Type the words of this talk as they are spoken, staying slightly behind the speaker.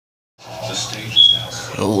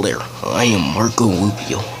Hello there, I am Marco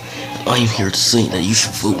Rubio. I am here to say that you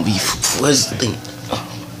should vote me for president.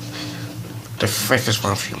 The fight is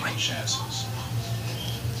wrong for you, man.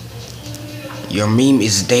 Your meme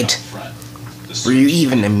is dead. Were you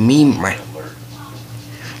even a meme, man?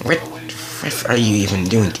 What the fuck are you even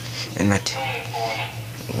doing in that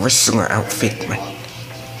wrestler outfit, man?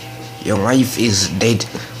 Your life is dead.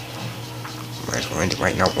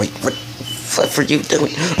 Right now, wait, what the fuck are you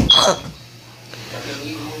doing?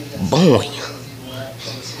 Boy.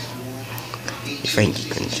 You think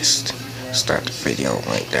you can just start the video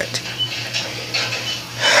like that?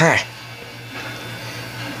 Ha!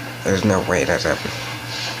 There's no way that's happening.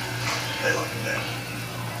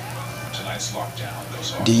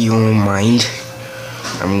 Do you mind?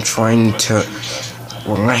 I'm trying to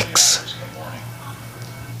relax.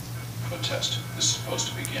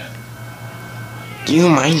 Do you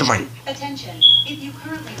mind, man?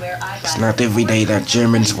 It's not every day that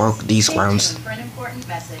Germans walk these grounds.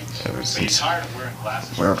 Ever since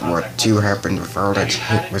World War II happened with all that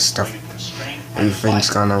Hitler stuff, everything's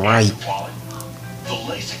gone awry. The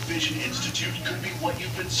LASIK Vision Institute could be what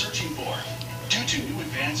you've been searching for. Due to new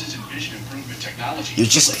advances in vision improvement technology, you're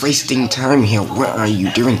just wasting time here. What are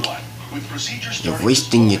you doing? You're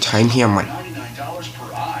wasting your time here, man.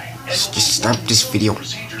 Just stop this video.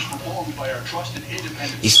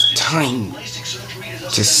 It's time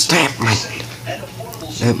to stop, man.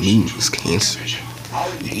 That meme is cancelled.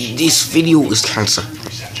 This video is cancelled.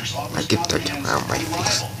 I get that out of my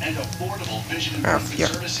face. Yeah.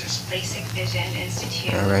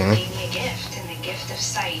 Alright.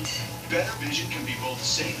 Better vision can be both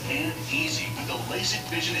safe and easy with the LASIK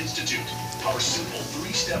Vision Institute. Our simple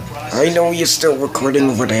 3-step process. I know you're still recording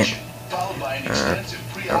over there.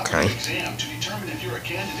 Okay.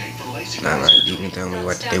 Alright, you can tell me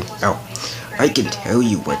what to do. Oh, I can tell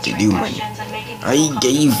you what to do, man. I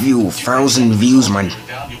gave you 1,000 views, man.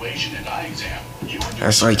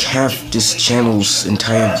 That's like half this channel's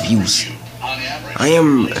entire views.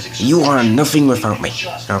 You are nothing without me,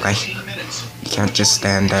 okay? You can't just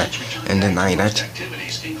stand there and deny that.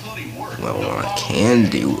 Well, what I can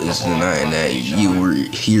do is deny that you were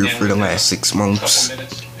here for the last 6 months.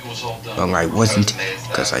 Well, I wasn't,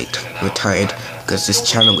 because I retired, because this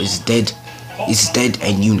channel is dead. It's dead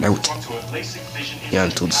and you know it. Yeah,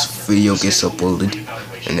 until this video gets uploaded,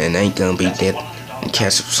 and then ain't gonna be dead. And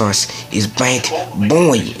ketchup sauce is back.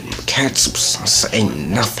 Boy, ketchup sauce ain't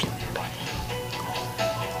nothing.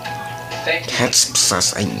 Ketchup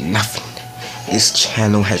sauce ain't nothing. This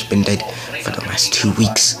channel has been dead for the last 2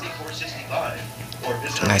 weeks.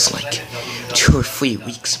 That's like 2 or 3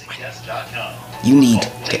 weeks, man. You need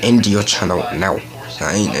to end your channel now.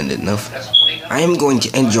 I ain't ended enough. I am going to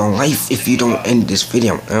end your life if you don't end this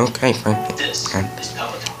video. Okay, fine.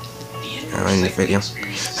 I'll end the video.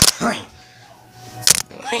 Hi.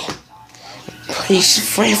 Please,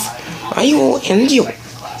 Fred, I will end you.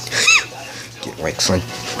 Get right, son.